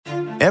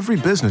Every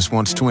business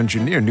wants to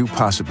engineer new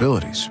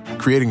possibilities,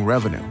 creating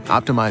revenue,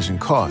 optimizing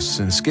costs,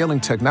 and scaling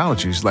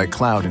technologies like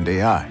cloud and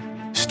AI.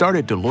 Start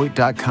at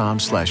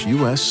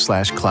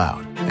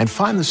Deloitte.com/US/cloud and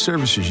find the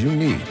services you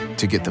need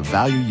to get the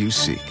value you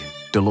seek.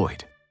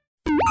 Deloitte.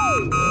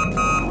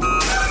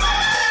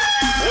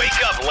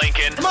 Wake up,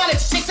 Lincoln. Come on,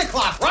 it's 6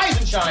 o'clock. Rise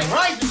and shine,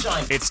 rise and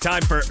shine. It's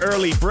time for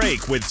Early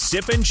Break with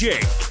Sip and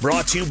Jake,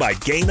 brought to you by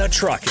Gaina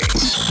Trucking.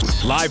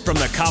 Live from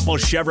the Coppel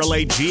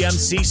Chevrolet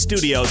GMC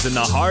studios in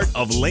the heart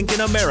of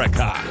Lincoln,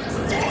 America.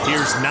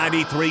 Here's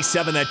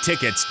 93.7 The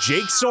Ticket's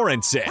Jake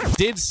Sorensen.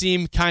 Did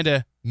seem kind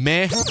of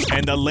meh.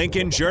 And the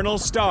Lincoln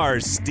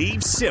Journal-Star's Steve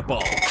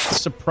Sipple.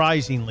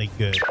 Surprisingly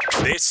good.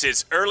 This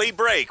is Early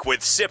Break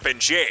with Sip and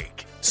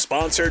Jake,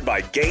 sponsored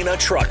by Gaina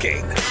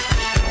Trucking.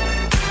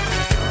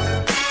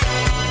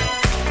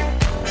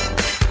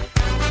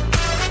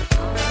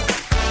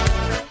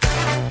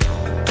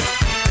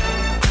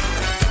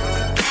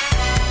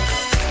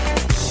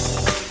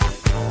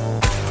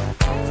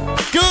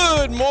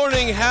 Good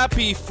morning.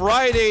 Happy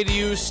Friday to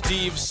you,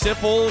 Steve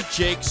Sipple,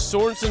 Jake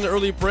Sorensen.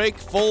 Early break,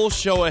 full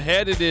show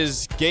ahead. It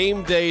is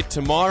game day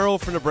tomorrow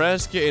for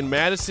Nebraska in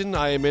Madison.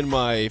 I am in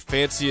my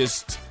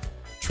fanciest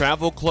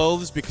travel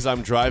clothes because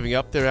I'm driving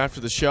up there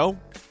after the show.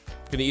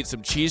 Going to eat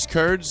some cheese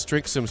curds,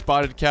 drink some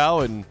Spotted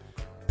Cow, and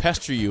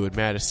pester you in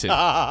Madison.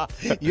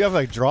 You have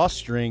a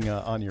drawstring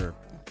on your...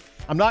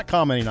 I'm not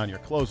commenting on your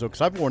clothes, though,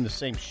 because I've worn the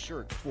same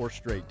shirt 4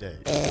 straight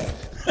days.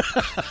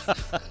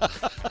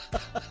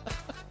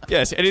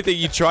 Yes, anything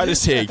you try to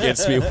say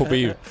against me will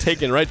be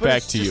taken right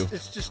back to you.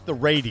 It's just the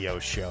radio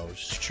show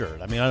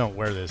shirt. I mean, I don't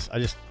wear this. I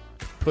just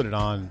put it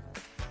on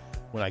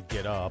when I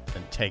get up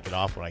and take it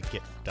off when I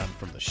get done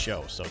from the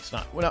show. So it's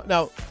not.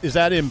 Now, is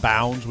that in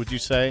bounds, would you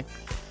say?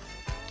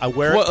 I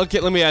wear it. Well, okay,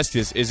 let me ask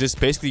you this. Is this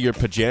basically your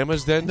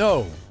pajamas then?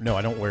 No,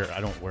 I don't wear it.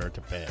 I don't wear it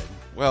to bed.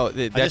 Well,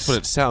 that's what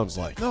it sounds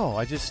like. No,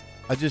 I just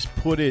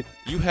put it.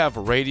 You have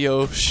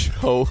radio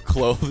show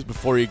clothes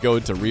before you go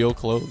into real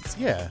clothes?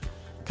 Yeah.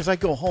 Because I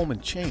go home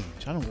and change.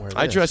 I don't wear this.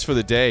 I dress for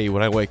the day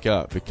when I wake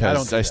up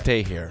because I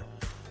stay here.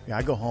 Yeah,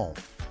 I go home.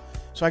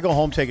 So I go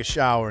home, take a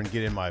shower, and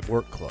get in my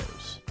work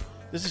clothes.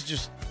 This is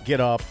just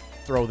get up,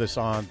 throw this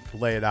on,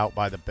 lay it out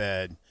by the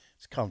bed.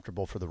 It's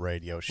comfortable for the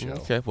radio show.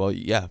 Okay, well,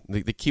 yeah.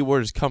 The key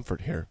word is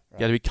comfort here. You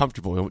got to be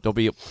comfortable. Don't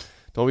be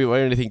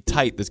wearing anything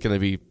tight that's going to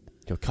be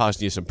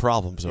causing you some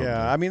problems.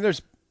 Yeah, I mean,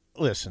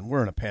 listen,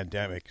 we're in a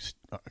pandemic,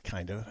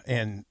 kind of,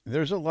 and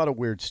there's a lot of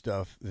weird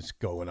stuff that's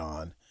going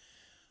on.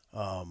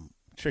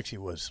 Trixie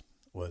was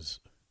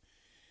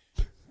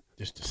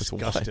just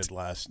disgusted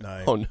last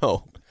night. Oh,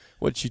 no.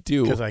 What'd you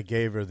do? Because I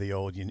gave her the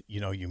old, you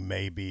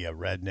may be a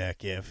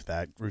redneck if,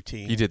 that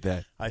routine. You did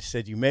that. I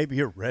said, you may be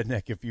a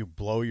redneck if you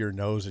blow your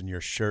nose in your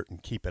shirt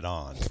and keep it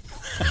on.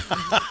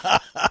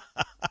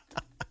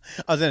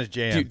 I was in a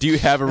jam. Do you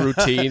have a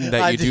routine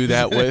that you do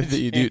that with?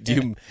 Do you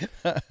do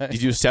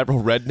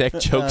several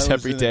redneck jokes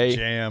every day?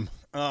 Jam.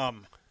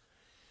 And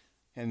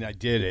I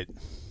did it.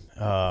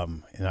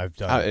 And I've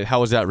done.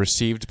 How was that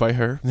received by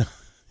her?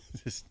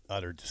 Just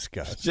utter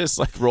disgust. Just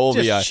like roll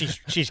the eye.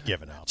 She's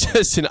giving up.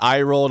 Just an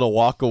eye roll and a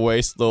walk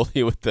away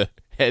slowly with the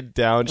head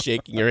down,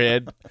 shaking her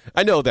head.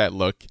 I know that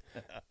look.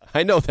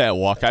 I know that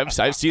walk. I've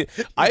seen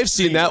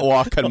that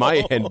walk on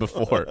my end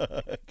before.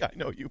 I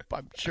know you.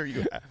 I'm sure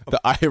you have. The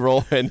eye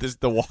roll and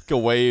just the walk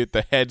away with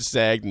the head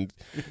sagged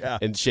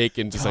and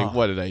shaking. Just like,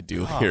 what did I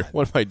do here?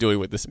 What am I doing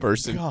with this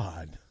person?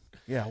 God.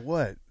 Yeah.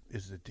 What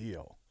is the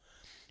deal?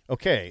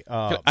 Okay.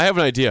 I have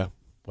an idea.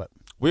 What?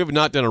 We have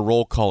not done a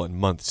roll call in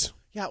months.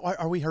 Yeah.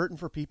 Are we hurting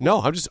for people?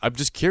 No. I'm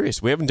just curious.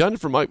 We haven't done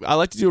it for Mike. I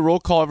like to do a roll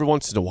call every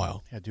once in a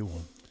while. Yeah, do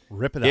one.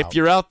 Rip it out. If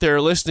you're out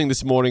there listening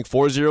this morning,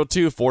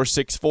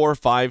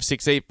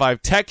 402-464-5685.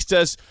 Text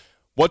us.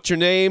 What's your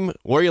name?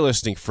 Where are you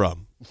listening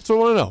from? That's what I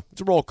want to know.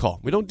 It's a roll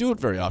call. We don't do it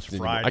very often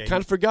anymore. I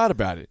kind of forgot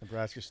about it.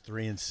 Nebraska's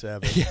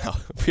 3-7. Yeah.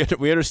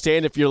 We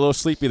understand if you're a little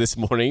sleepy this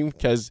morning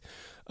because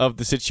of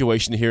the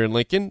situation here in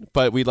Lincoln,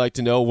 but we'd like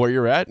to know where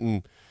you're at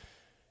and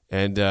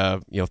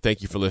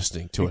thank you for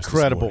listening to us.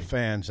 Incredible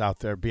fans out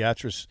there.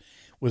 Beatrice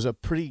was a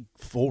pretty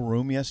full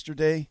room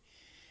yesterday.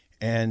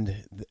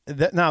 And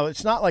now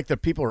it's not like the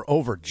people are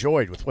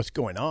overjoyed with what's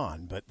going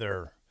on, but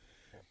they're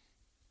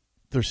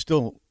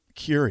still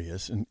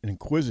curious and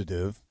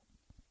inquisitive.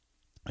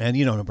 And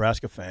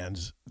Nebraska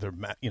fans, the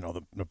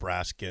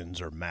Nebraskans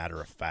are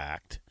matter of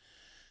fact.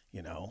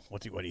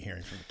 What are you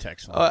hearing from the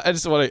text line? I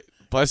just want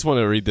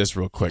to read this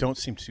real quick. Don't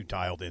seem too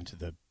dialed into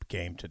the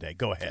game today.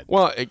 Go ahead.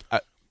 Well,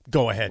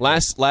 go ahead.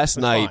 Last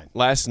night,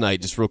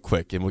 just real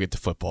quick, and we'll get to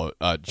football.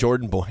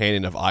 Jordan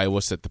Bohannon of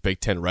Iowa set the Big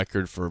Ten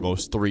record for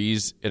most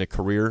threes in a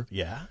career.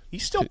 Yeah,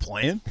 he's still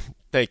playing.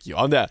 Thank you.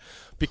 On that,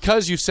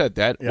 because you said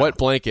that, Wet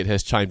Blanket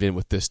has chimed in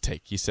with this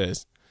take. He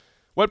says,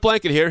 Wet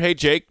Blanket here. Hey,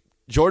 Jake.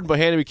 Jordan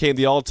Bohannon became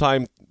the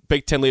all-time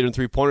Big Ten leader in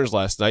three-pointers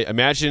last night.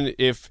 Imagine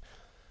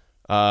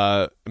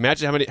how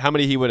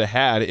many he would have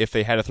had if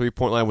they had a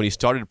three-point line when he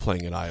started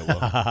playing in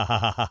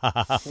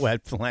Iowa.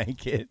 Wet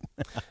Blanket.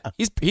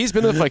 He's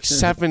been there for like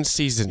 7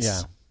 seasons.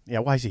 Yeah. Yeah,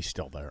 why is he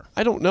still there?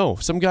 I don't know.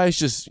 Some guys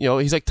just,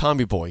 he's like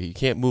Tommy Boy. He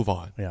can't move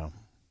on. Yeah.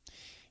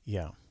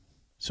 Yeah.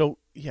 So,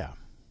 yeah.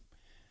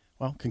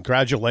 Well,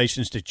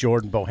 congratulations to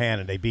Jordan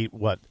Bohannon. They beat,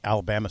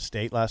 Alabama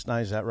State last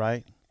night? Is that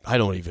right? I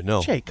don't even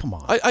know. Jay, come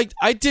on.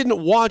 I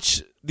didn't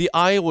watch the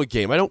Iowa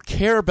game. I don't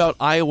care about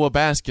Iowa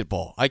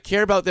basketball. I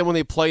care about them when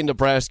they play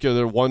Nebraska.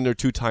 They're 1 or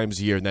 2 times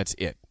a year, and that's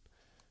it.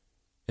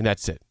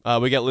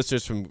 We got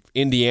listeners from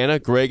Indiana.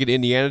 Greg in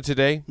Indiana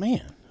today.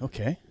 Man,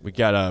 okay. We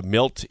got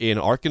Milt in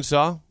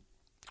Arkansas.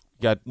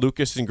 We got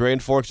Lucas in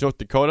Grand Forks, North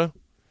Dakota.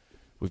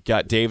 We've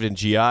got David in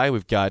GI.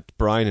 We've got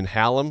Brian in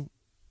Hallam.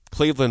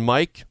 Cleveland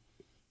Mike.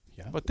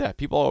 Yeah. How about that?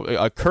 People,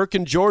 Kirk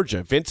in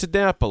Georgia. Vince in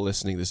Napa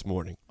listening this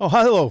morning. Oh,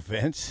 hello,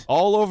 Vince.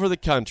 All over the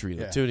country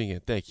tuning in.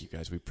 Thank you,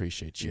 guys. We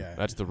appreciate you. Yeah.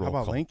 That's the roll How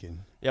about call.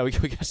 Lincoln? Yeah, we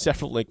got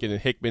several Lincoln and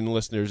Hickman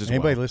listeners as well.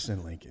 Anybody listening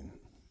to Lincoln?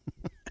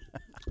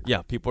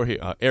 Yeah, people are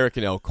here. Eric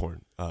in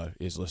Elkhorn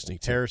is listening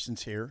too.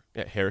 Harrison's here.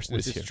 Yeah, Harrison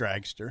with is his here.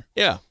 dragster.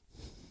 Yeah.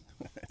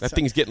 That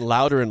thing's getting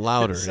louder and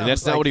louder, and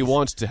that's not what he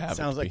wants to have.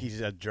 Sounds like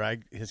he's a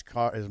drag. His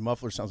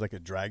muffler sounds like a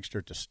dragster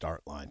at the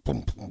start line.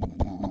 Boom, boom, boom,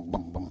 boom,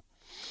 boom, boom.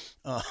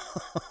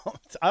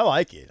 I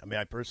like it. I mean,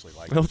 I personally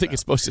like it. I don't think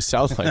it's supposed to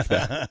sound like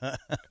that.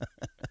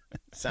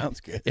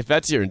 Sounds good. If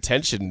that's your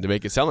intention to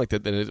make it sound like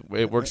that, then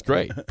it works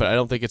great. But I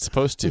don't think it's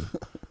supposed to.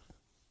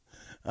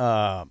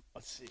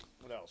 Let's see.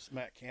 What else?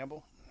 Matt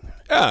Campbell?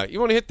 Yeah, you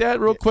want to hit that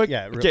real quick?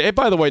 Yeah. Okay. Hey,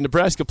 by the way,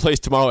 Nebraska plays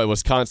tomorrow at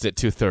Wisconsin at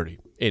 2:30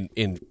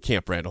 in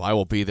Camp Randall. I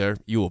will be there.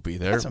 You will be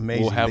there. That's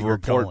amazing. We'll have that a you're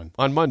report going.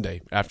 on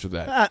Monday after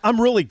that. I'm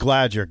really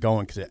glad you're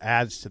going because it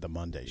adds to the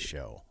Monday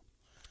show.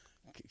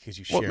 Because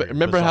you share.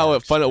 Remember how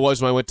fun it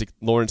was when I went to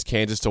Lawrence,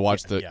 Kansas to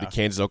watch the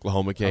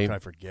Kansas-Oklahoma game? How can I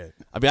forget?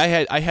 I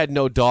mean, I had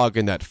no dog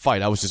in that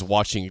fight. I was just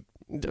watching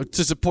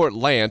to support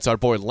Lance, our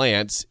boy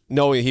Lance,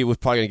 knowing he was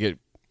probably going to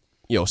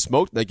get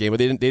smoked in that game, but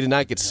they did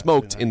not get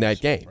smoked in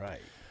that game. Right.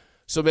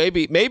 So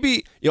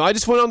maybe I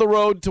just went on the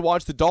road to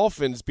watch the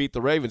Dolphins beat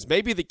the Ravens.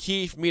 Maybe the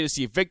key for me to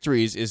see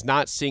victories is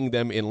not seeing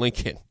them in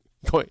Lincoln,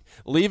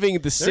 leaving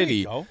the city.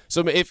 You go.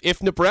 So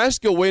if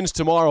Nebraska wins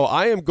tomorrow,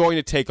 I am going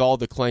to take all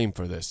the claim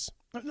for this.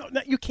 No,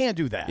 you can't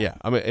do that. Yeah,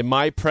 I mean, and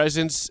my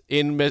presence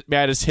in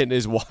Madison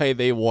is why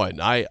they won.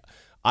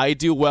 I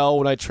do well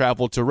when I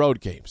travel to road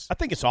games. I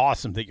think it's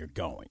awesome that you're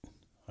going.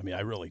 I mean,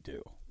 I really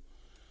do.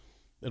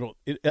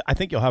 I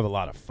think you'll have a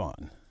lot of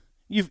fun.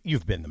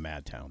 You've been to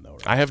Madtown though,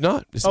 right? I have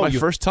not. This is my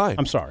first time.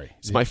 I'm sorry.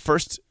 It's my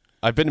first.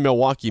 I've been to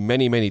Milwaukee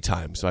many, many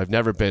times, so I've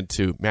never been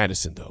to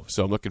Madison though.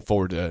 So I'm looking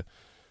forward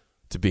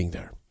to being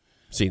there,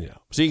 seeing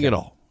it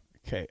all.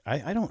 Okay,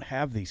 I don't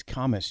have these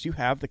comments. Do you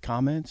have the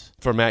comments?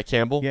 For Matt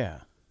Campbell? Yeah.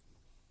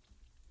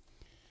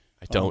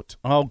 I don't.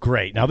 Oh,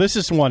 great. Now, this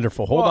is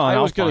wonderful. Hold on.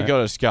 I was going to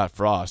go to Scott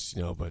Frost,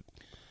 but...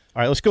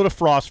 All right, let's go to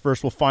Frost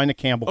first. We'll find the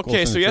Campbell.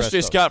 Okay, so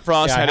yesterday Scott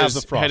Frost had his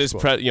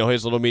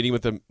his little meeting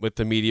with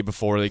the media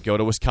before they go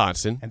to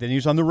Wisconsin. And then he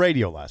was on the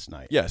radio last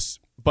night. Yes,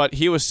 but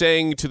he was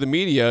saying to the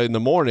media in the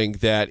morning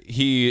that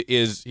he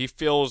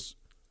feels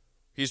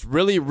he's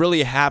really,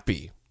 really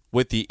happy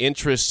with the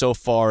interest so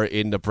far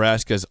in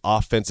Nebraska's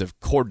offensive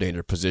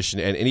coordinator position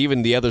and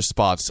even the other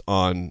spots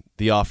on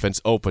the offense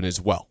open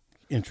as well.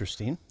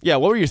 Interesting. Yeah,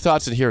 what were your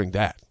thoughts in hearing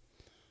that?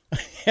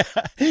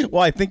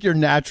 Well, I think you're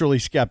naturally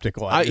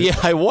skeptical.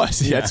 I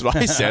was. Yeah. That's what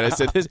I said. I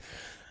said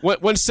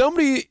when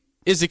somebody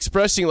is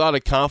expressing a lot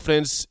of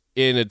confidence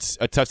in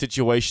a tough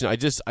situation,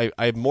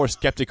 I'm more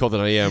skeptical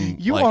than I am.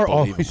 You are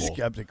always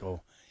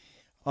skeptical.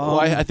 Well,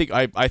 I think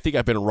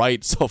I've been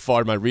right so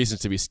far in my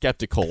reasons to be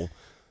skeptical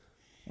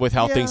with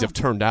how things have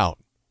turned out.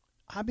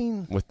 I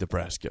mean, with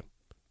Nebraska,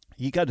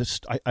 you got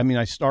to.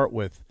 I start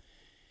with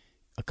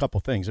a couple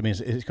things. I mean,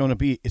 it's going to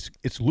be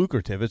it's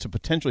lucrative. It's a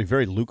potentially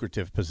very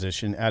lucrative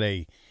position at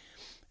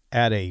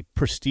a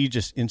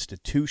prestigious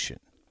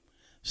institution.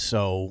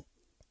 So,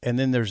 and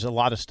then there's a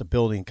lot of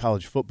stability in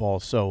college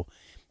football. So,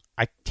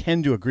 I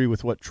tend to agree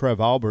with what Trev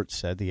Albert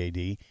said, the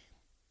AD,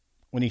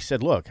 when he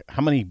said, "Look,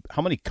 how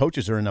many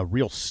coaches are in a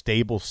real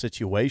stable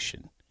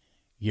situation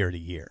year to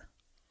year,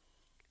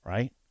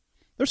 right?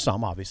 There's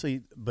some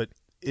obviously, but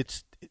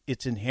it's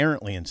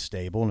inherently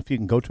unstable. And if you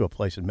can go to a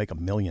place and make $1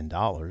 million."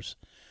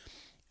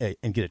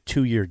 And get a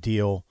 2-year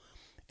deal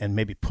and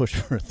maybe push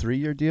for a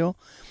 3-year deal,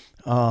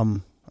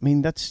 I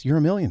mean, you're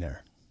a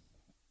millionaire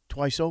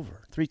twice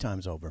over, 3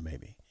 times over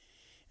maybe.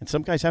 And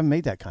some guys haven't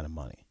made that kind of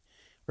money.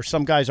 Or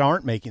some guys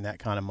aren't making that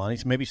kind of money.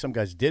 So maybe some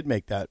guys did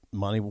make that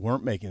money,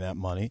 weren't making that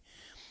money.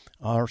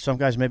 Or some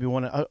guys maybe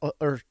want to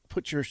or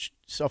put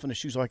yourself in the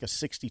shoes of like a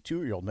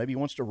 62-year-old. Maybe he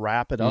wants to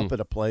wrap it up at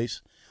a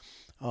place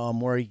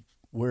where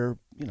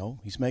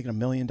he's making $1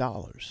 million.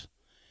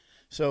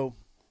 So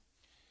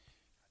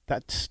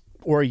that's...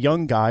 Or a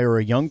young guy or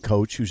a young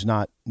coach who's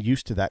not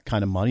used to that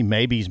kind of money.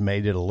 Maybe he's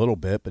made it a little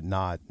bit, but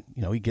not.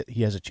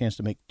 He has a chance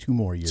to make 2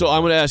 more years. So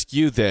I'm going to ask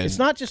you then. It's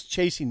not just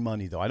chasing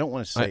money, though. I don't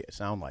want to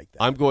sound like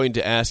that. I'm going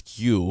to ask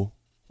you,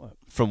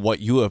 from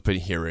what you have been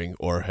hearing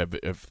or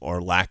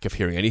lack of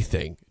hearing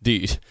anything,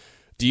 do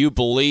you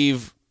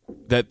believe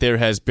that there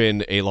has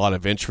been a lot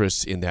of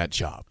interest in that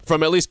job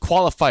from at least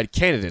qualified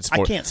candidates?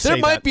 I can't say there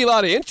might that. be a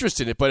lot of interest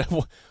in it, but.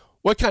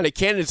 What kind of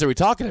candidates are we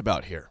talking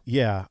about here?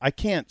 Yeah, I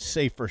can't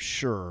say for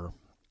sure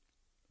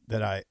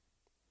that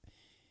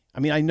I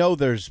mean, I know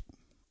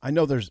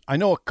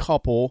a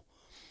couple.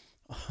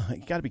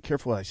 You got to be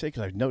careful what I say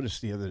because I've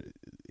noticed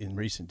in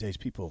recent days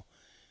people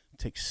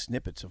take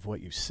snippets of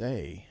what you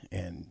say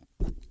and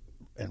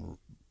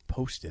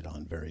post it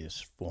on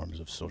various forms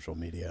of social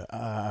media.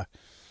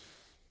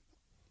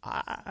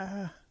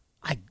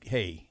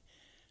 Hey,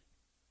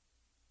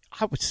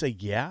 I would say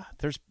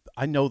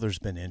I know there's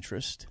been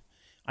interest.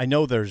 I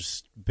know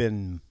there's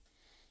been,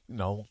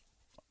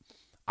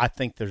 I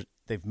think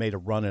they've made a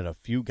run at a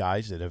few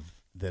guys that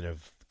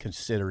have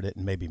considered it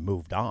and maybe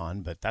moved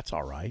on, but that's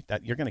all right.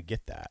 That you're going to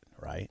get that,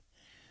 right?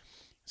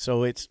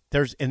 So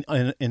there's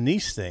in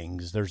these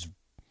things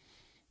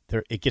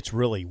it gets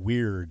really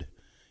weird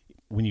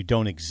when you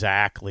don't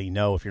exactly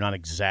know, if you're not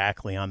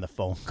exactly on the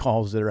phone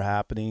calls that are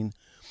happening,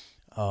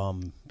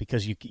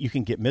 because you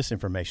can get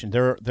misinformation.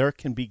 There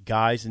can be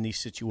guys in these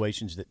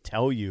situations that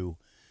tell you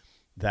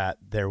that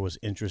there was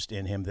interest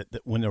in him that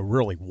when there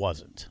really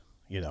wasn't.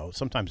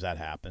 Sometimes that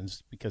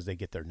happens because they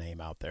get their name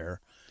out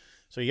there.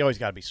 So you always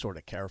got to be sort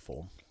of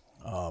careful.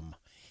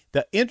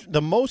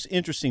 The most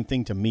interesting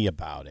thing to me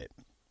about it,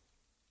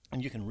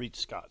 and you can read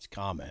Scott's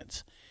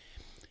comments,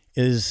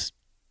 is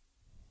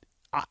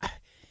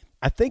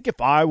I think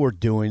if I were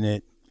doing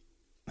it,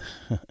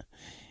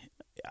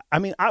 I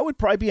mean, I would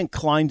probably be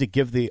inclined to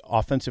give the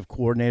offensive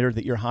coordinator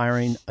that you're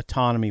hiring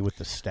autonomy with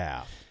the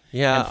staff.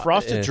 Yeah. And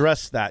Frost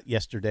addressed that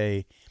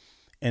yesterday,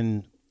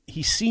 and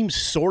he seems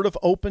sort of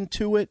open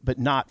to it, but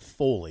not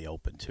fully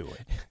open to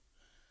it.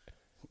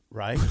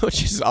 Right?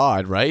 Which is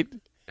odd, right?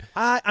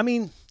 I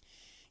mean,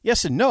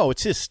 yes and no.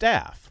 It's his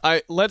staff.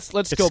 Let's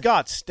It's go.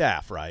 Scott's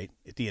staff, right?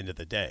 At the end of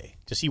the day,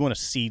 does he want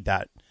to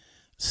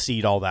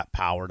cede all that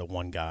power to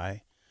one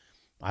guy?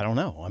 I don't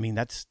know. I mean,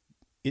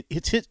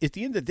 it's his, at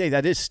the end of the day,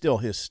 that is still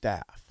his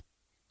staff.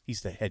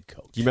 He's the head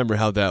coach. You remember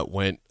how that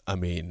went? I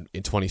mean,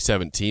 in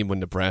 2017 when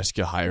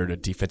Nebraska hired a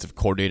defensive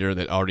coordinator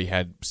that already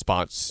had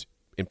spots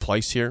in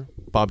place here,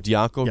 Bob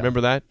Diaco. Yeah.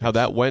 Remember that? How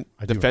that went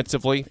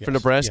defensively for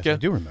Nebraska? Yes, I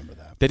do remember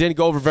that. They didn't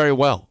go over very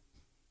well.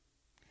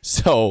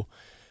 So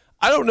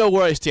I don't know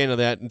where I stand on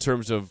that in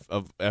terms of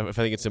if I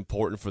think it's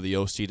important for the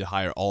OC to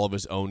hire all of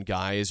his own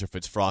guys or if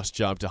it's Frost's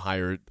job to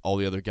hire all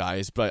the other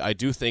guys. But I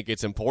do think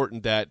it's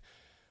important that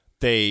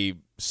they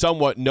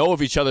somewhat know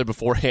of each other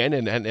beforehand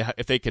and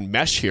if they can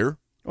mesh here.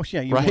 Oh,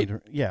 yeah. Right?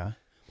 Wonder, yeah.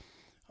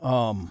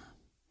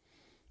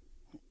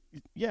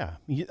 Yeah.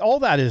 All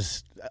that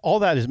is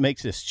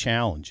makes this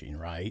challenging,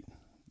 right?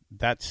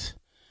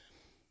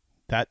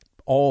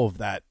 All of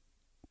that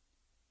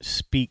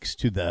speaks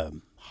to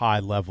the high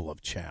level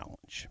of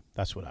challenge.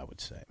 That's what I would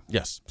say.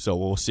 Yes. So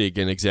we'll see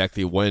again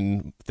exactly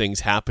when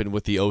things happen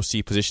with the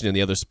OC position and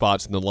the other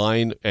spots in the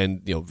line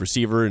and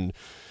receiver and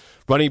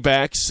running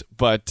backs.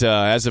 But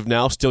as of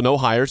now, still no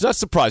hires. Not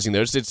surprising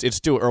there. It's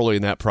still early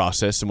in that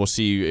process, and we'll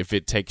see if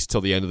it takes till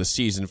the end of the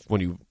season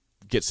when you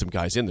get some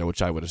guys in there,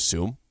 which I would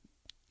assume.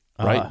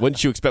 Right?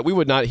 Wouldn't you expect? We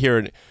would not hear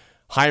a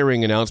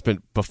hiring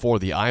announcement before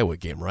the Iowa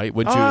game, right?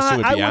 Wouldn't you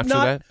assume it would be after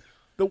that?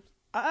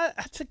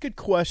 That's a good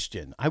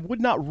question. I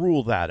would not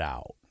rule that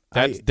out.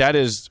 That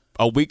is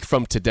a week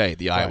from today,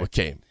 the Iowa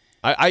game.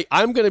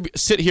 I'm going to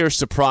sit here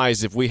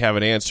surprised if we have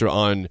an answer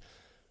on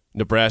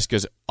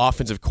Nebraska's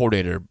offensive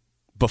coordinator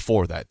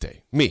before that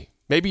day. Me.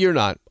 Maybe you're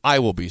not. I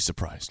will be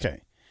surprised.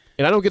 Okay.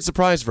 And I don't get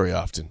surprised very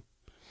often.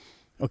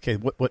 Okay,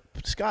 what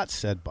Scott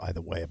said, by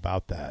the way,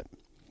 about that,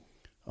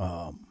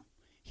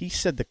 he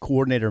said the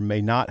coordinator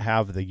may not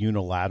have the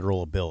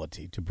unilateral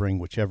ability to bring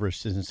whichever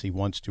assistants he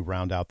wants to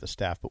round out the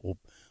staff, but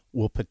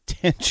will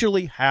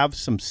potentially have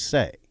some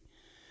say.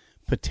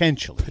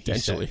 Potentially.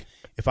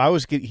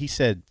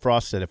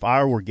 Frost said, if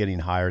I were getting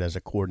hired as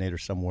a coordinator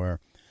somewhere,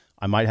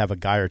 I might have a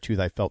guy or two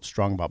that I felt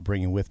strong about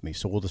bringing with me,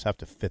 so we'll just have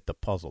to fit the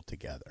puzzle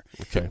together.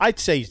 Okay. I'd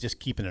say he's just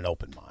keeping an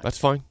open mind. That's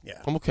fine.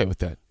 Yeah. I'm okay with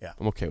that. Yeah.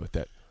 I'm okay with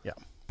that. Yeah.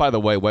 By the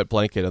way, Wet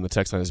Blanket on the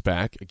text line is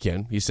back.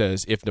 Again, he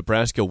says, if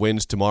Nebraska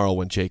wins tomorrow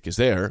when Jake is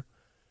there,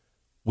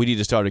 we need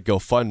to start a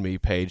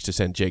GoFundMe page to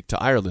send Jake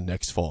to Ireland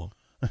next fall.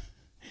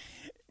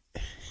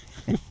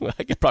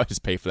 I could probably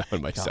just pay for that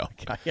one myself.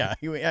 Yeah.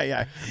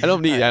 I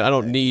don't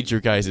need your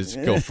guys'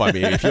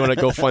 GoFundMe. If you want to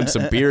go fund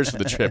some beers for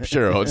the trip,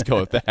 sure, let's go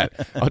with that.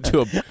 I'll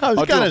do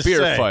a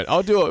beer fund.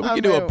 We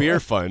can do a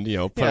beer fund.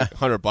 Put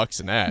 $100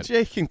 in that.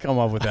 Jake can come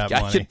up with that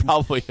money. I can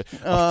probably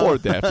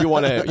afford that. If you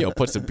want to,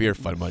 put some beer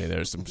fund money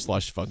there, some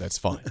slush fund, that's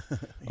fine.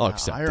 I'll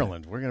accept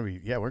Ireland. that. We're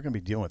gonna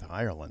be dealing with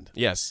Ireland.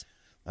 Yes.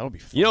 That'll be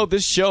fun.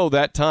 This show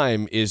that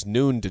time is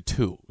noon to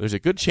 2. There's a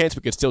good chance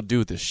we could still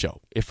do this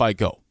show if I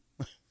go.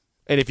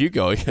 And if you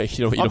go,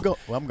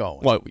 I'm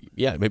going. Well,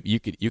 yeah, maybe you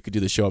could do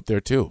the show up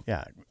there too.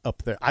 Yeah,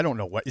 up there. I don't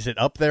know what is it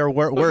up there.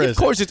 Where is it? Of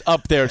course, it's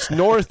up there. It's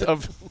north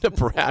of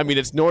Nebraska. I mean,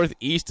 it's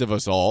northeast of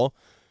us all.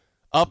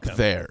 Up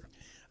there.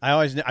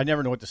 I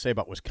never know what to say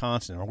about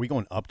Wisconsin. Are we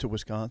going up to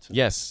Wisconsin?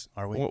 Yes.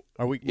 Are we? Well,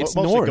 Are we? It's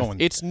mostly north.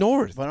 Going, it's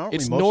north. But aren't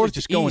it's we mostly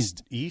just going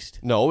northeast. east?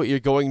 No, you're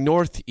going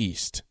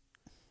northeast.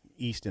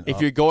 East and if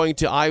up. you're going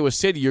to Iowa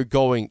City, you're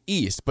going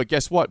east. But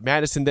guess what?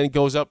 Madison then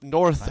goes up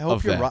north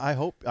of that. I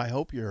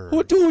hope you're.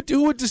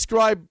 Who would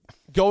describe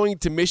going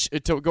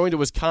to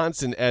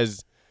Wisconsin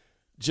as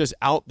just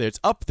out there. It's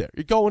up there.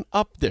 You're going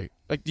up there.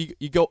 Like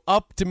you go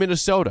up to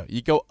Minnesota.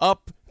 You go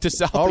up to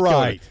South Dakota.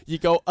 Right. You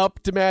go up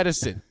to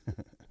Madison.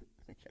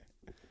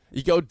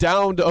 You go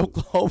down to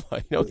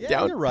Oklahoma.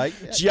 Down. You're right.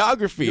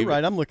 Geography. You're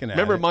right. I'm looking at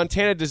Remember, it.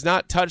 Montana does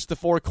not touch the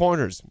four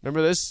corners.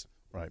 Remember this?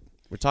 Right.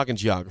 We're talking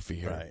geography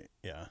here. Right.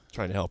 Yeah.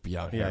 Trying to help you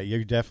out Yeah, here.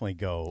 you definitely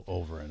go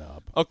over and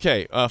up.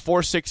 Okay,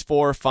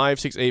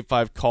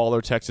 464-5685, call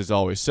or text as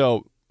always.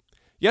 So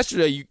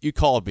yesterday you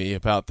called me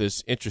about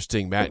this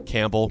interesting Matt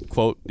Campbell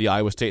quote, the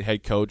Iowa State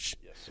head coach.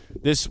 Yes,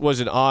 this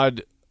was an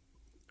odd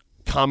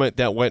comment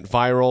that went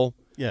viral.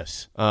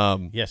 Yes.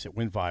 Yes, it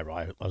went viral.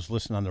 I was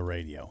listening on the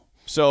radio.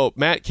 So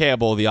Matt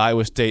Campbell, the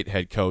Iowa State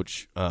head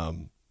coach,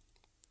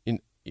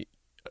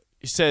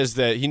 he says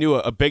that he knew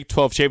a Big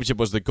 12 championship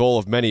was the goal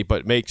of many,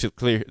 but makes it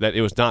clear that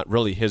it was not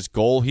really his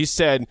goal. He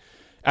said,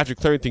 after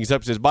clearing things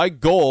up, he says, my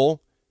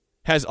goal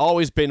has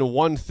always been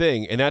one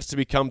thing, and that's to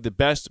become the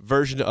best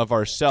version of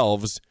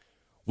ourselves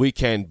we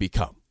can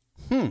become.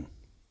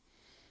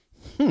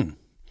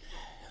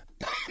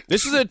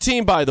 This is a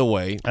team, by the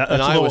way,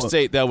 in Iowa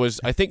State that was,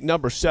 I think,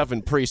 number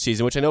 7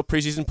 preseason, which I know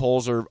preseason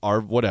polls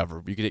are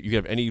whatever. You can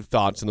have any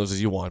thoughts on those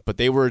as you want, but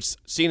they were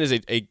seen as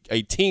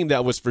a team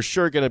that was for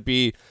sure going to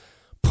be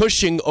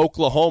pushing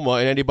Oklahoma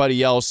and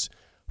anybody else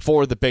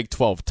for the Big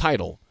 12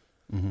 title.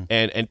 Mm-hmm.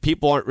 And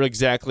people aren't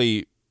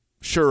exactly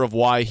sure of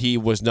why he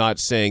was not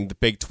saying the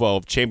Big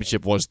 12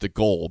 championship was the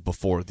goal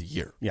before the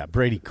year. Yeah,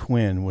 Brady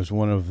Quinn was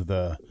one of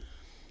the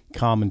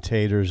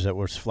commentators that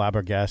was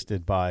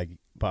flabbergasted by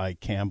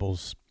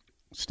Campbell's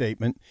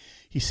statement.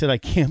 He said,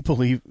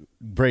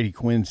 Brady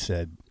Quinn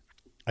said,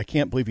 I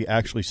can't believe he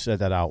actually said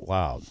that out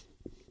loud.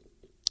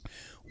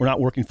 We're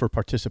not working for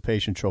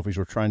participation trophies.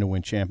 We're trying to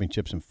win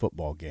championships in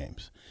football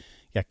games.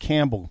 Yeah,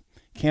 Campbell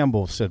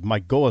said, my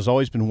goal has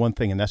always been one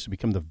thing, and that's to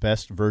become the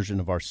best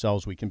version of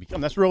ourselves we can become.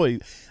 That's really,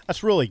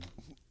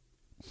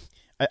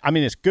 I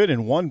mean, it's good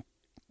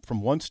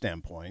from one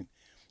standpoint.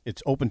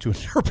 It's open to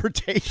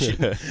interpretation.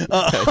 Yeah,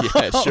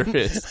 it sure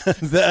is.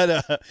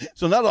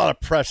 So not a lot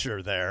of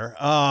pressure there.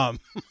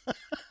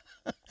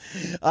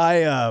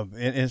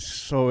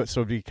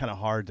 It'd be kind of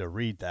hard to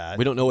read that.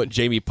 We don't know what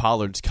Jamie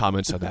Pollard's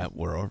comments on that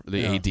were,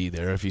 the AD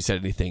there, if he said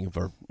anything.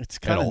 It's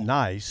kind of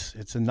nice.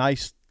 It's a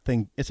nice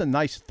thing. It's a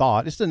nice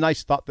thought. It's a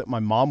nice thought that my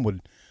mom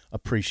would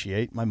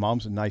appreciate. My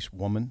mom's a nice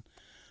woman,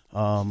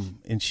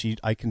 and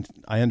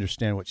I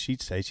understand what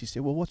she'd say. She'd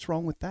say, "Well, what's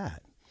wrong with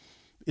that?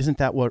 Isn't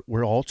that what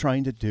we're all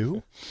trying to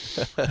do?"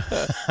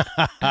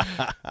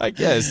 I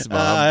guess,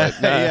 Mom.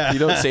 But you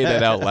don't say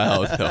that out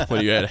loud though,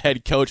 when you're a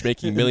head coach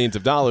making millions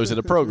of dollars in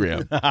a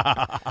program.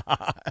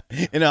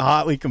 In a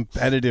hotly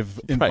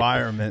competitive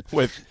environment.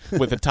 Right.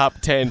 With a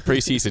top 10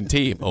 preseason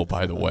team, oh,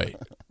 by the way.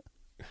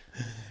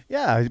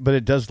 Yeah, but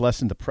it does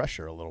lessen the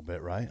pressure a little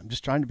bit, right? I'm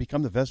just trying to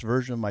become the best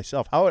version of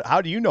myself.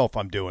 How do you know if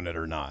I'm doing it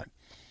or not?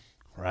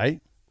 Right?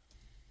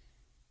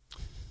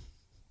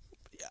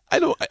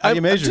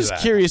 I'm just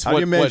curious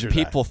what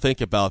people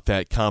think about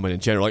that comment in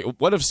general. Like,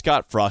 what if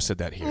Scott Frost said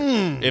that here?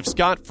 If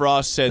Scott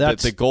Frost said that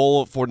the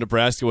goal for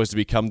Nebraska was to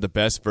become the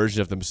best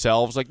version of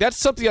themselves, like that's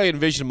something I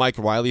envision Mike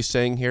Riley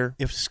saying here.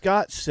 If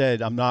Scott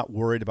said, I'm not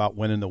worried about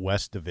winning the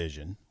West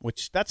Division,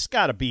 which that's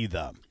got to be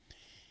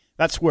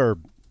that's where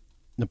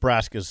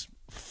Nebraska's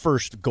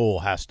first goal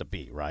has to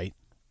be, right?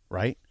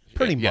 Right?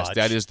 Pretty much. Yes,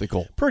 that is the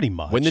goal. Pretty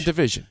much. Win the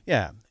division.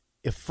 Yeah.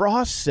 If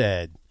Frost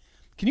said,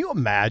 can you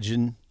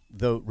imagine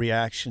the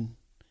reaction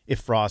if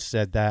Frost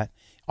said that?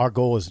 Our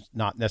goal is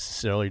not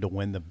necessarily to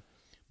win the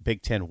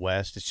Big Ten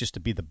West. It's just to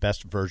be the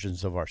best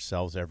versions of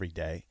ourselves every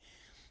day.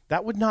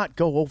 That would not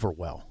go over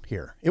well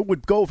here. It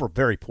would go over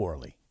very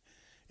poorly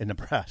in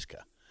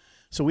Nebraska.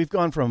 So we've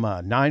gone from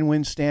a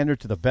 9-win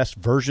standard to the best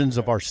versions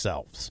of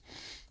ourselves.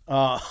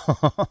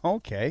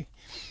 Okay.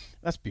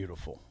 That's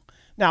beautiful.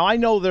 Now, I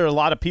know there are a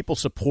lot of people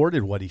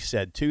supported what he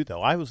said, too,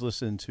 though. I was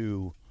listening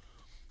to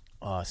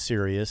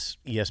Sirius,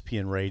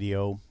 ESPN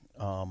Radio,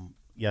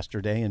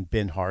 yesterday, and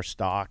Ben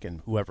Harstock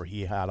and whoever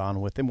he had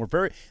on with him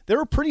they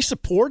were pretty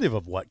supportive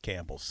of what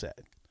Campbell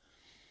said.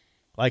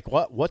 Like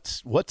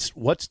what's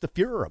the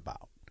furor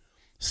about?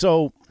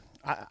 So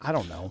I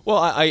don't know. Well,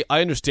 I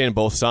understand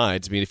both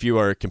sides. I mean, if you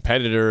are a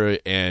competitor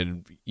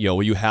and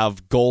you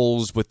have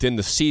goals within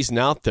the season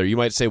out there, you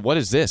might say, "What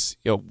is this?"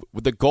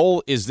 The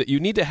goal is that you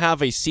need to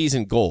have a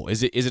season goal.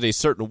 Is it a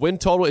certain win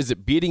total? Is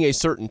it beating a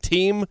certain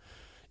team?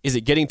 Is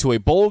it getting to a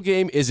bowl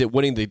game? Is it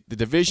winning the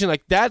division?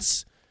 Like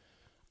that's,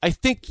 I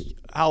think,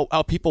 how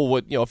people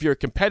would, if you're a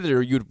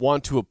competitor, you'd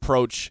want to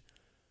approach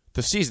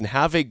the season.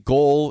 Have a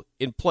goal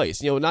in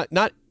place.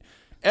 Not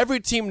every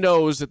team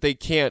knows that they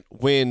can't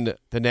win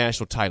the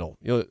national title.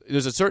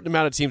 There's a certain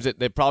amount of teams that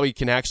they probably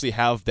can actually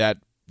have that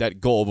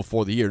goal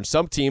before the year, and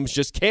some teams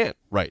just can't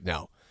right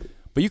now.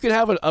 But you can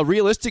have a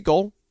realistic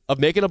goal of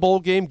making a bowl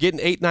game,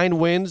 getting 8-9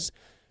 wins,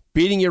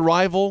 beating your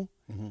rival,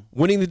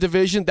 winning the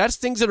division. That's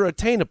things that are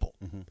attainable.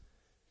 Mm-hmm.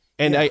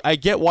 And yeah. I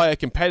get why a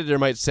competitor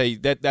might say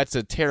that's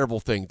a terrible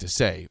thing to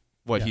say,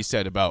 what he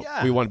said about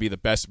we want to be the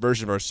best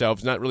version of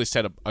ourselves, not really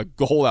set a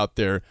goal out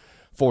there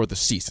for the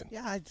season.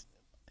 Yeah,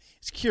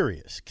 it's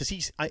curious because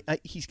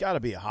he's got to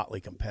be a hotly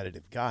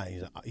competitive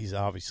guy. He's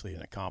obviously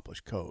an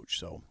accomplished coach,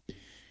 so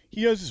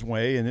he has his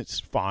way, and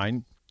it's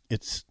fine.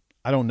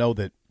 I don't know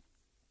that.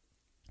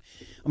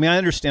 I mean, I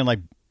understand like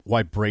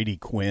why Brady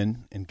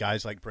Quinn and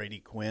guys like Brady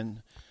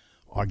Quinn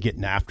are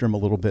getting after him a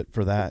little bit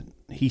for that.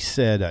 He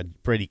said,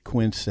 Brady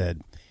Quinn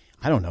said,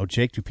 I don't know,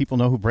 Jake, do people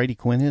know who Brady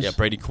Quinn is? Yeah,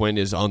 Brady Quinn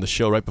is on the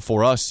show right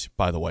before us,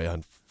 by the way,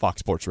 on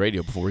Fox Sports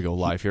Radio before we go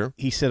live here.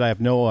 He said, I have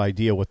no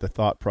idea what the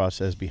thought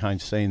process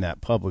behind saying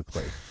that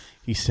publicly.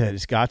 He said,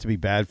 it's got to be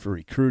bad for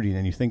recruiting,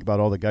 and you think about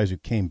all the guys who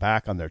came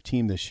back on their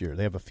team this year.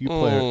 They have a few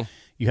players.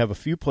 You have a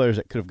few players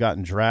that could have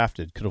gotten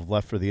drafted, could have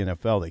left for the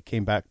NFL. They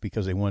came back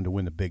because they wanted to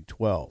win the Big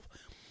 12.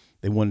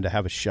 They wanted to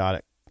have a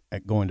shot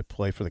at going to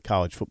play for the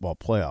college football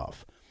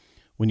playoff.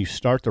 When you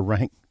start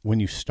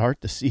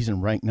the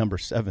season ranked number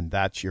 7,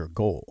 that's your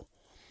goal,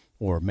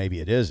 or maybe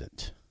it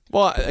isn't.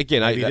 Well,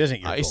 again, maybe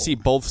I see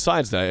both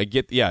sides. That I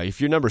get. Yeah, if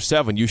you're number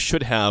 7, you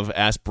should have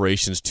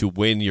aspirations to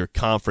win your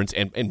conference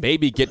and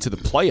maybe get to the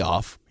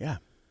playoff. Yeah,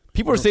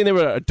 people are saying they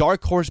were a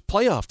dark horse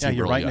playoff team. Yeah,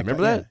 you're right.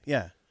 Remember that?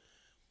 Yeah.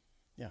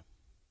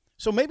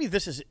 So maybe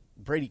this is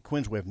Brady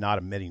Quinn's way of not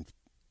admitting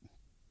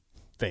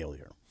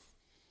failure.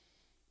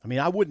 I mean,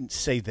 I wouldn't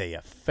say they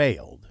have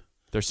failed.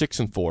 They're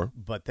 6-4,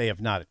 but they have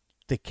not.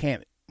 They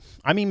can't.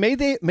 I mean,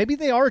 maybe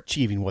they are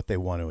achieving what they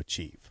want to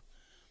achieve.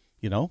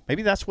 You know,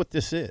 maybe that's what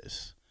this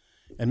is,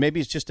 and maybe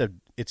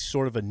it's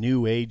sort of a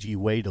new agey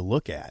way to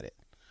look at it,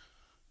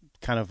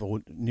 kind of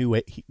a new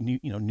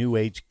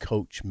age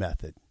coach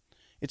method.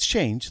 It's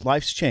changed.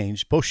 Life's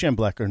changed. Bo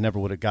Schembechler never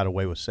would have got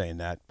away with saying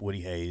that.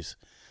 Woody Hayes,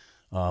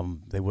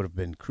 they would have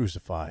been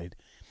crucified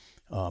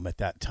at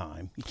that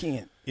time. You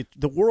can't.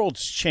 The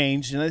world's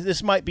changed, and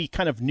this might be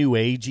kind of new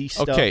agey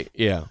stuff. Okay,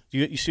 yeah.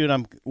 You see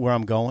where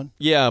I'm going?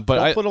 Yeah,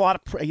 but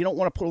you don't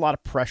want to put a lot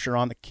of pressure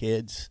on the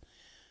kids.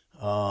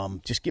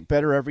 Just get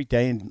better every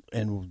day,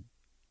 and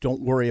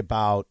don't worry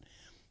about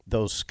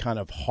those kind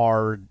of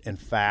hard and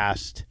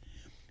fast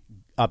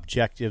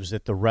objectives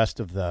that the rest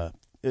of the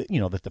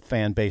that the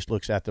fan base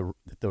looks at,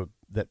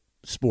 that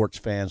sports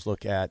fans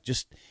look at.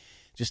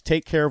 Just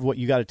take care of what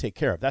you got to take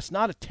care of. That's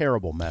not a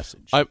terrible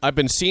message. I've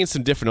been seeing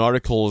some different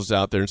articles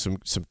out there and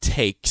some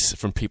takes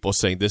from people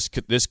saying this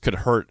could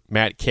hurt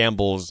Matt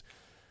Campbell's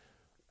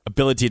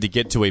ability to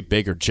get to a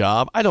bigger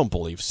job. I don't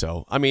believe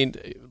so. I mean,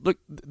 look,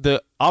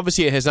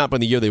 obviously it has not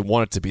been the year they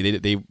want it to be.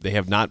 They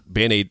have not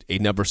been a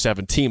number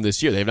 7 team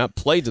this year. They have not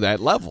played to that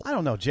level. I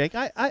don't know, Jake.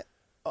 I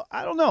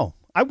don't know.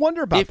 I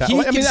wonder about that.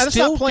 If he can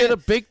still get a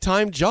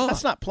big-time job.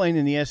 That's not playing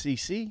in the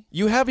SEC.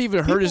 You haven't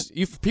even heard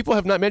people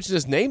have not mentioned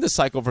his name this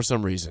cycle for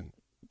some reason.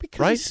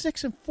 Because he's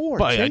 6-4.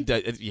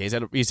 But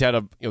he's had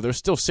a they're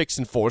still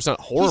 6-4. It's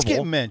not horrible. He's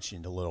getting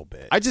mentioned a little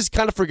bit. I just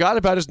kind of forgot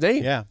about his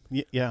name.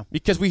 Yeah.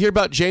 Because we hear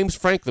about James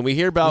Franklin. We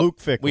hear about Luke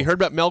Fickell. We heard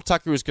about Mel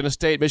Tucker, who's going to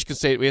stay at Michigan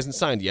State. He hasn't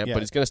signed yet,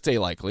 but he's going to stay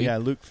likely. Yeah,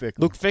 Luke Fickell.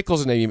 Luke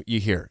Fickell's the name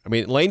you hear. I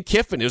mean, Lane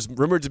Kiffin is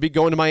rumored to be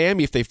going to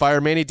Miami if they fire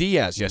Manny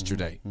Diaz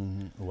yesterday.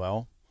 Mm-hmm.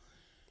 Well,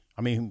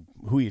 I mean,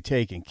 who are you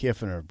taking,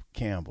 Kiffin or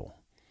Campbell?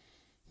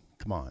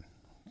 Come on.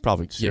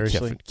 Probably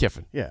seriously.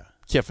 Kiffin. Yeah.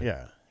 Kiffin.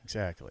 Yeah.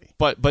 Exactly.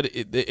 But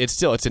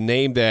it's a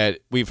name that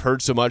we've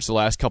heard so much the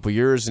last couple of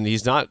years, and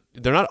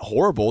they're not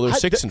horrible. They're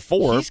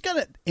 6-4. He's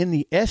gonna in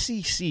the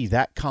SEC.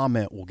 That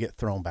comment will get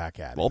thrown back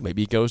at him. Well,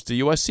 maybe he goes to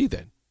USC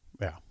then.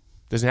 Yeah,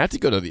 doesn't have to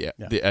go to the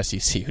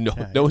SEC.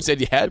 No one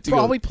said you had to.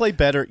 Probably play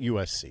better at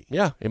USC.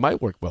 Yeah, it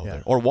might work well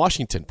there, or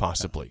Washington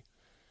possibly. Yeah.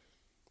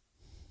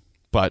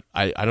 But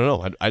I don't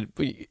know.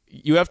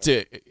 You have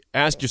to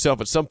ask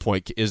yourself at some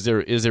point: is there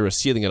a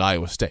ceiling at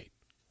Iowa State?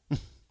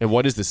 And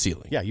what is the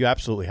ceiling? Yeah, you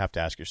absolutely have to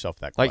ask yourself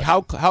that question. Like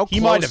how close, he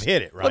might have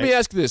hit it, right? Let me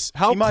ask this: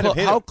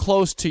 how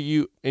close to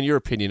you, in your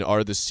opinion,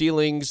 are the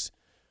ceilings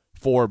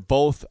for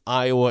both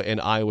Iowa and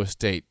Iowa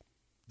State?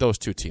 Those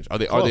two teams are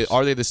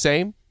they the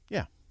same?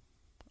 Yeah,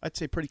 I'd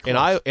say pretty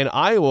close. And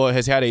Iowa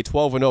has had a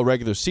 12-0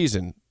 regular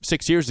season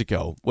 6 years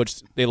ago,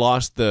 which they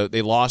lost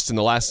in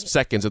the last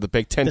seconds of the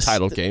Big Ten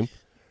title game.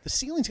 The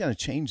ceiling's going to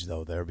change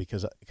though there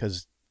because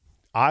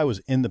I was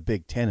in the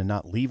Big Ten and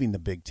not leaving the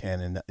Big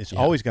Ten, and it's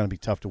always going to be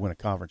tough to win a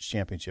conference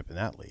championship in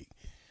that league.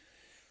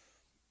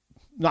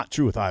 Not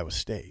true with Iowa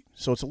State,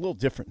 so it's a little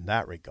different in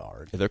that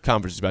regard. Their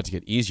conference is about to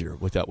get easier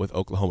with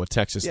Oklahoma,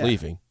 Texas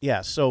leaving.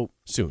 Yeah, so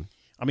soon.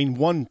 I mean,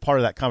 one part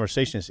of that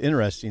conversation that's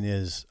interesting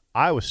is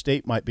Iowa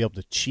State might be able to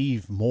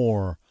achieve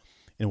more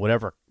in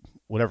whatever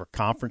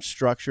conference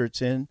structure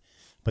it's in,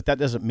 but that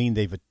doesn't mean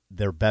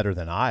they're better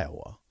than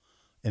Iowa.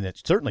 And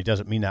it certainly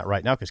doesn't mean that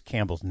right now because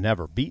Campbell's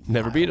never beat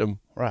them.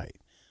 Right.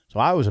 So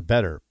Iowa's a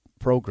better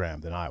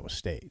program than Iowa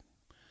State.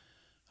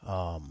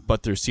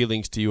 But their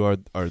ceilings to you are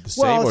the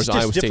same, or is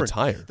Iowa State's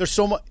higher? There's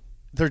so much.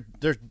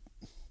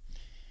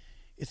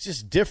 It's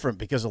just different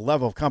because the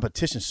level of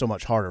competition is so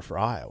much harder for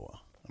Iowa.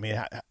 I mean,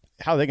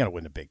 how are they going to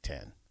win the Big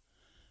Ten?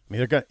 I mean,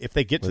 they're going if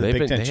they get to the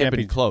Big Ten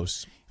championship.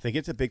 Close. If they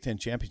get to the Big Ten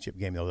championship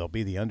game, they'll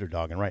be the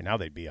underdog, and right now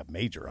they'd be a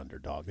major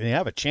underdog. They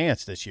have a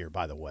chance this year,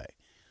 by the way.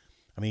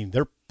 I mean,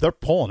 they're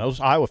pulling. Those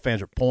Iowa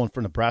fans are pulling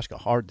for Nebraska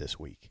hard this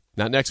week.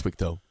 Not next week,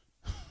 though.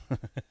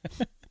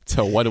 It's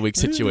a 1 week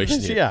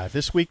situation here. Yeah,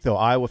 this week, though,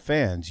 Iowa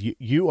fans,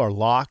 you are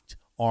locked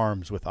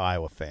arms with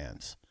Iowa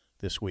fans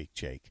this week,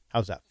 Jake.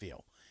 How's that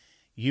feel?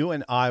 You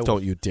and Iowa.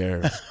 Don't you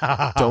dare.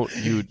 Don't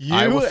you. You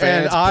Iowa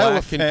fans, and Iowa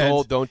black fans, and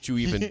gold, don't you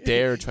even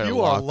dare try to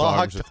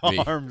lock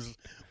arms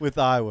with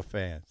Iowa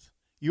fans.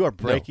 You are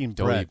breaking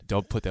bread.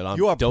 Don't put that on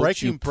You me. are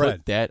breaking bread. Don't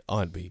put that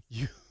on me.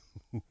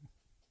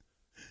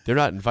 They're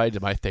not invited to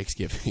my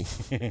Thanksgiving.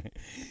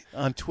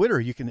 On Twitter,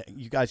 you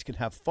guys can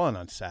have fun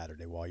on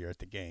Saturday while you're at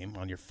the game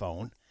on your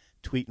phone,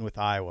 tweeting with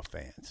Iowa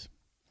fans.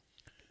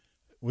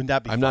 Wouldn't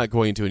that be fun? I'm not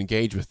going to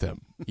engage with them.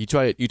 You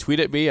tweet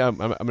at me, I'm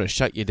going to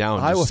shut you down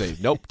and just say,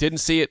 nope, didn't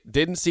see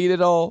it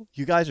at all.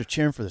 You guys are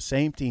cheering for the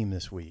same team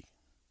this week.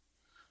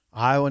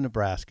 Iowa,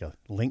 Nebraska,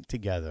 linked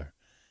together.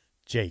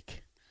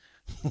 Jake.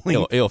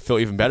 It'll feel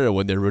even better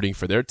when they're rooting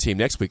for their team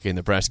next week and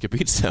Nebraska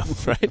beats them,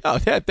 right? Oh,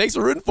 yeah, thanks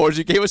for rooting for us.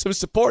 You gave us some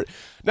support.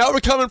 Now we're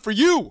coming for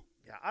you.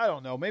 Yeah, I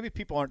don't know. Maybe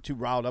people aren't too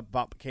riled up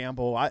about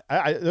Campbell.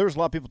 There was a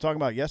lot of people talking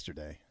about it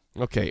yesterday.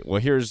 Okay, well,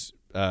 here's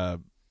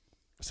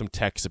some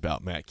text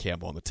about Matt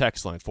Campbell on the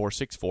text line,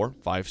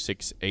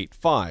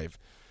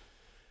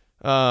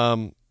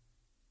 464-5685.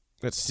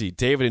 Let's see.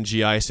 David in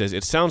GI says,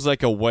 it sounds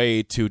like a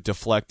way to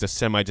deflect a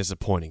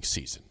semi-disappointing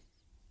season.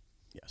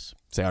 Yes.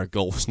 Say our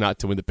goal was not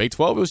to win the Big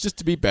 12. It was just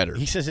to be better.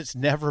 He says it's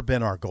never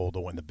been our goal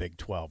to win the Big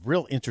 12.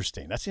 Real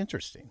interesting. That's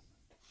interesting.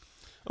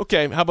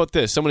 Okay, how about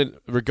this? Someone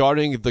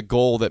regarding the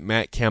goal that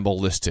Matt Campbell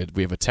listed,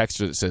 we have a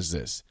texter that says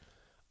this.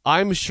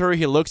 I'm sure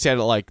he looks at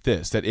it like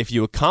this, that if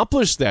you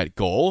accomplish that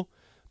goal,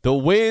 the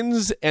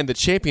wins and the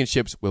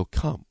championships will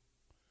come.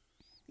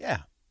 Yeah,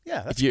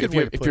 that's a good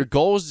way to put If your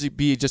goal is to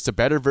be just a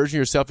better version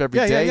of yourself every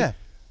day,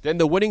 then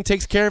the winning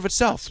takes care of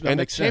itself, and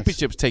the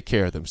championships take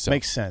care of themselves.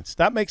 Makes sense.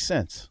 That makes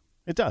sense.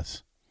 It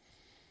does.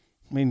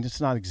 I mean,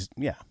 it's not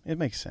it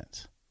makes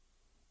sense.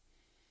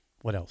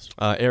 What else?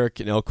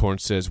 Eric in Elkhorn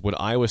says, would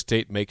Iowa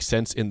State make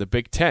sense in the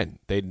Big Ten?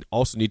 They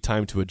also need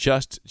time to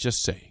adjust,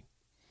 just saying.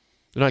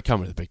 They're not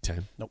coming to the Big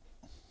Ten. Nope.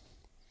 I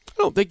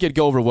don't think it'd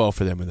go over well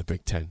for them in the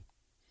Big Ten.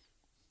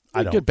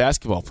 A good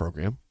basketball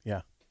program.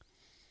 Yeah.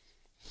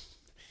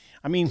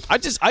 I mean, I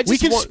just we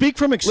can speak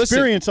from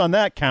experience on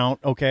that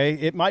count, okay?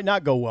 It might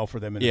not go well for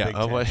them in the Big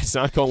Ten. Well, it's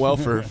not going well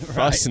for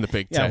us in the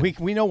Big Ten. Yeah,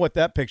 we know what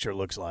that picture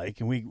looks like,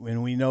 and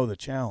we know the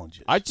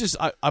challenges.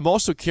 I'm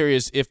also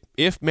curious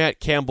if Matt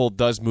Campbell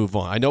does move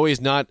on. I know he's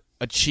not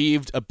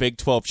achieved a Big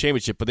 12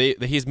 championship, but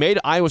he's made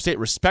Iowa State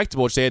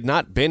respectable, which they had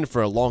not been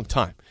for a long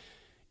time.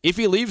 If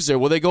he leaves there,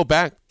 will they go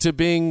back to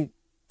being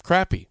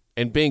crappy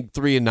and being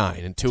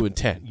 3-9 and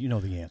 2-10? You know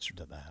the answer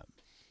to that.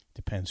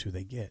 Depends who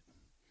they get.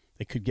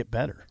 They could get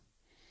better.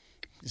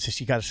 It's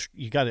just you got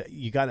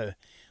to.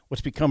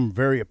 What's become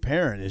very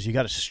apparent is you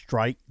got to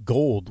strike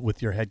gold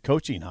with your head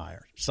coaching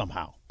hire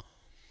somehow,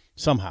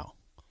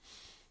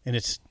 and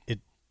it's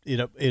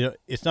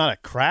not a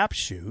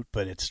crapshoot,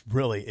 but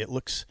it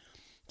looks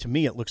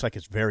like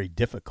it's very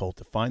difficult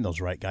to find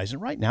those right guys.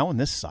 And right now in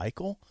this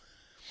cycle,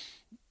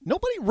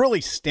 nobody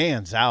really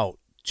stands out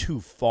too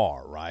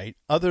far, right?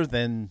 Other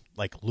than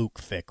like Luke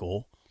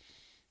Fickell.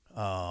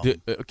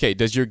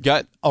 Does your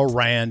gut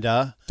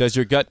Aranda? Does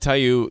your gut tell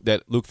you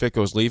that Luke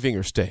Fickell is leaving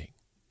or staying?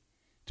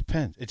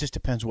 Depends. It just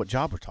depends what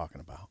job we're talking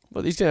about.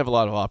 Well, he's gonna have a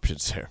lot of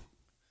options there.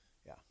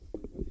 Yeah,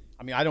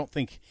 I mean, I don't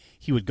think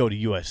he would go to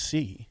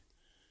USC.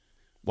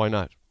 Why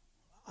not?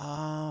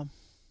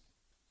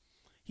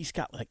 He's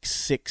got like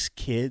 6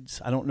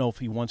 kids. I don't know if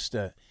he wants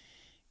to,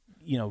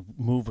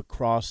 move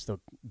across the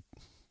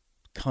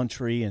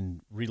country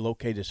and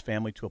relocate his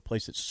family to a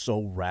place that's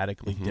so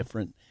radically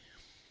different.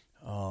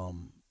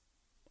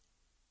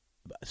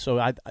 So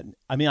I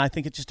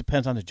think it just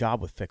depends on the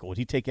job with Fickell. Would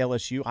he take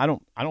LSU? I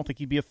don't think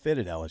he'd be a fit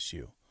at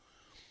LSU.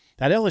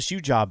 That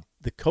LSU job,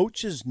 the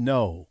coaches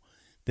know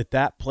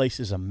that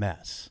place is a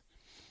mess,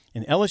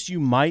 and LSU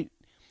might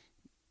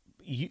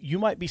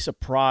be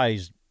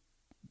surprised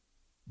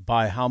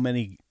by how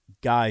many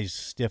guys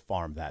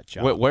stiff-arm that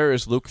job. Where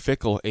is Luke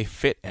Fickell a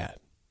fit at?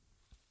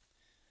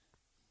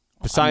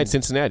 Besides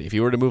Cincinnati, if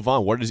he were to move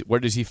on, where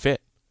does he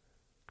fit?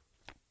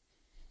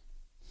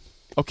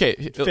 Okay,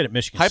 fit at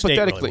Michigan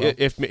hypothetically,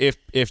 State really well.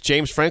 if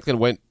James Franklin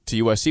went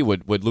to USC,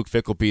 would Luke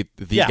Fickell be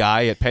the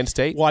guy at Penn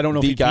State? Well, I don't know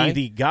if he'd be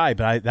the guy,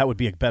 but that would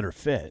be a better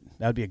fit.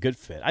 That would be a good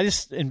fit. I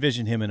just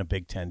envision him in a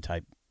Big Ten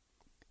type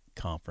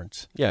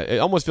conference. Yeah, it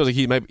almost feels like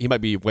he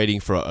might be waiting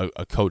for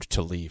a coach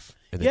to leave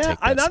and then take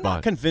that spot. I'm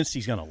not convinced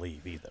he's going to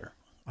leave either.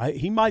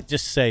 He might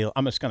just say,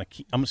 "I'm just going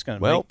to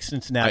make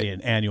Cincinnati an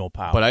annual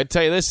power." But I'd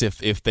tell you this: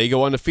 if they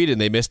go undefeated and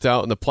they missed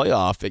out in the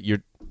playoff,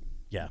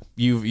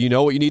 you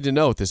know what you need to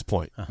know at this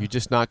point. You're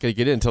just not going to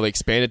get in until they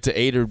expand it to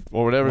 8 or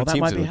whatever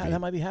teams it would be.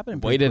 That might be happening.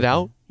 Wait it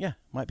out. Yeah,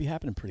 might be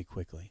happening pretty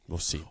quickly. We'll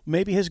see.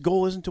 Maybe his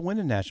goal isn't to win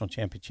a national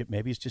championship.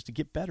 Maybe it's just to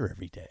get better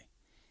every day.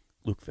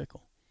 Luke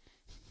Fickell.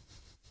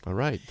 All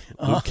right,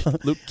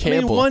 Luke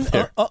Campbell.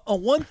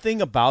 One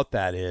thing about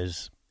that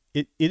is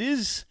it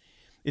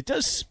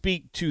does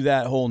speak to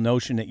that whole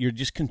notion that you're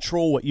just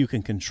control what you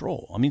can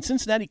control. I mean,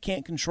 Cincinnati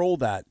can't control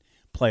that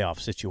playoff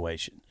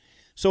situation.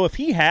 So if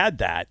he had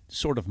that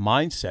sort of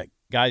mindset,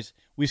 guys,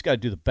 We just got to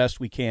do the best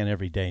we can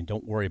every day, and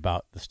don't worry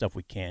about the stuff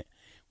we can't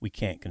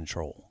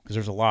control, because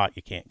there's a lot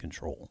you can't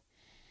control.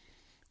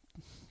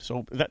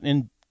 So that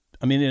in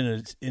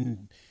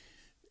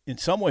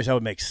some ways that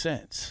would make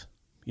sense,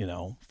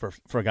 for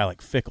a guy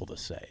like Fickell to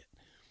say it.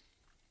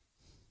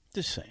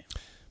 Just saying.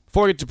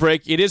 Before we get to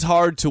break, it is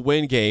hard to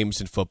win games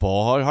in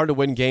football, hard to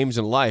win games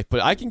in life, but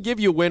I can give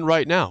you a win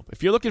right now.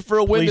 If you're looking for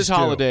a win this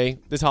holiday,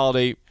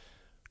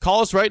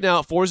 call us right now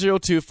at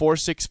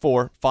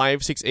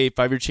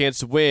 402-464-5685. Your chance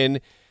to win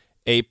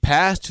a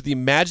pass to the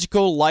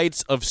Magical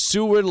Lights of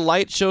Seward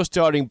light show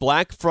starting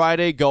Black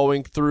Friday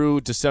going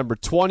through December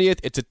 20th.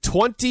 It's a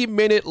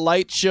 20-minute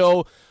light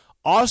show.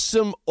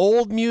 Awesome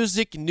old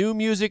music, new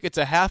music. It's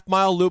a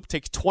half-mile loop,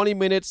 takes 20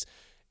 minutes.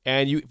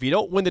 And if you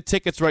don't win the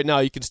tickets right now,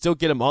 you can still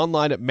get them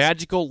online at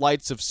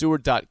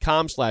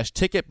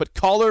magicallightsofseward.com/ticket. But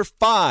caller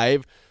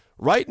 5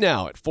 right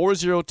now at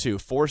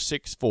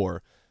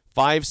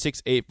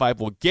 402-464-5685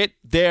 will get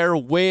their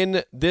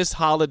win this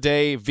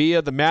holiday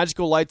via the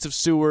Magical Lights of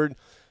Seward.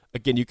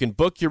 Again, you can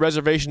book your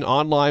reservation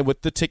online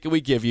with the ticket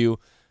we give you.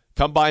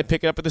 Come by and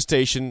pick it up at the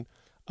station.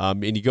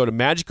 And you go to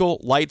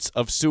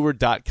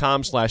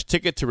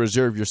magicallightsofseward.com/ticket to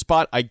reserve your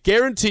spot. I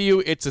guarantee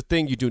you it's a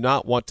thing you do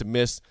not want to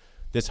miss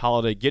this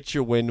holiday. Get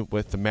your win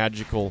with the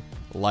Magical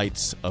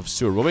Lights of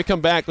Seward. When we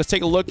come back, let's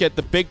take a look at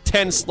the Big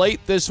Ten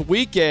slate this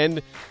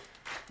weekend.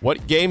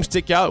 What games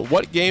stick out?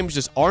 What games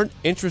just aren't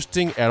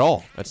interesting at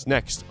all? That's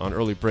next on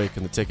Early Break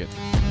in the Ticket.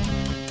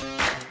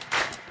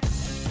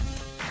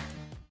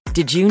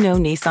 Did you know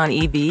Nissan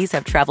EVs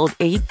have traveled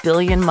 8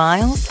 billion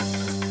miles?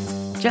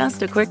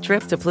 Just a quick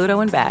trip to Pluto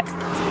and back.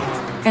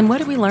 And what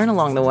did we learn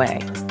along the way?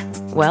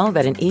 Well,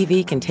 that an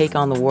EV can take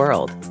on the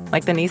world,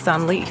 like the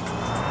Nissan Leaf.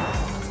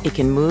 It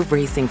can move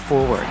racing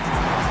forward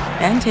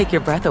and take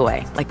your breath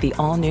away, like the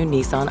all-new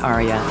Nissan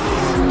Ariya.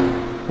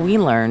 We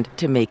learned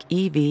to make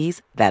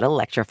EVs that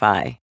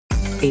electrify.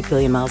 8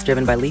 billion miles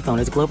driven by Leaf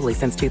owners globally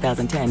since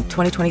 2010.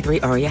 2023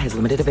 Ariya has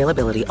limited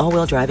availability.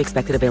 All-wheel drive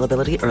expected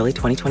availability early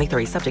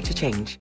 2023, subject to change.